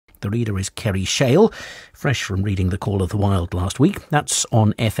The reader is Kerry Shale, fresh from reading The Call of the Wild last week. That's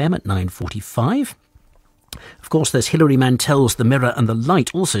on FM at 9:45. Of course, there's Hilary Mantel's The Mirror and the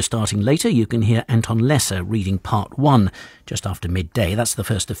Light also starting later. You can hear Anton Lesser reading part 1 just after midday. That's the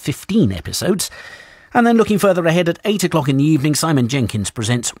first of 15 episodes. And then looking further ahead at 8 o'clock in the evening, Simon Jenkins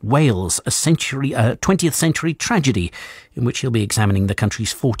presents Wales, a 20th century tragedy, in which he'll be examining the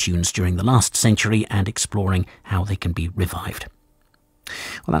country's fortunes during the last century and exploring how they can be revived.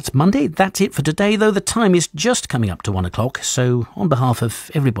 Well, that's Monday. That's it for today, though the time is just coming up to 1 o'clock. So on behalf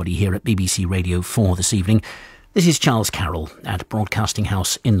of everybody here at BBC Radio 4 this evening, this is Charles Carroll at Broadcasting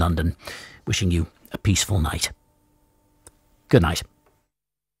House in London, wishing you a peaceful night. Good night.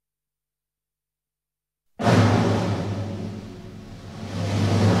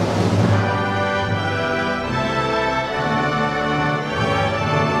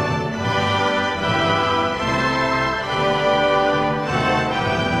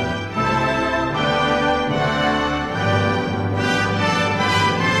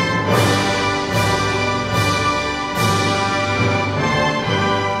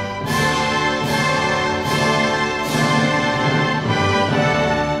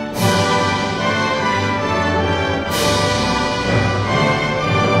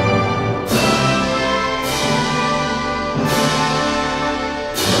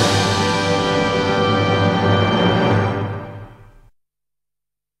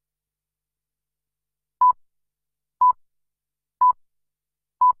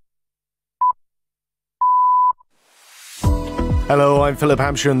 Hello, I'm Philip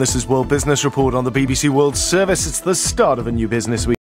Hampshire and this is World Business Report on the BBC World Service. It's the start of a new business week.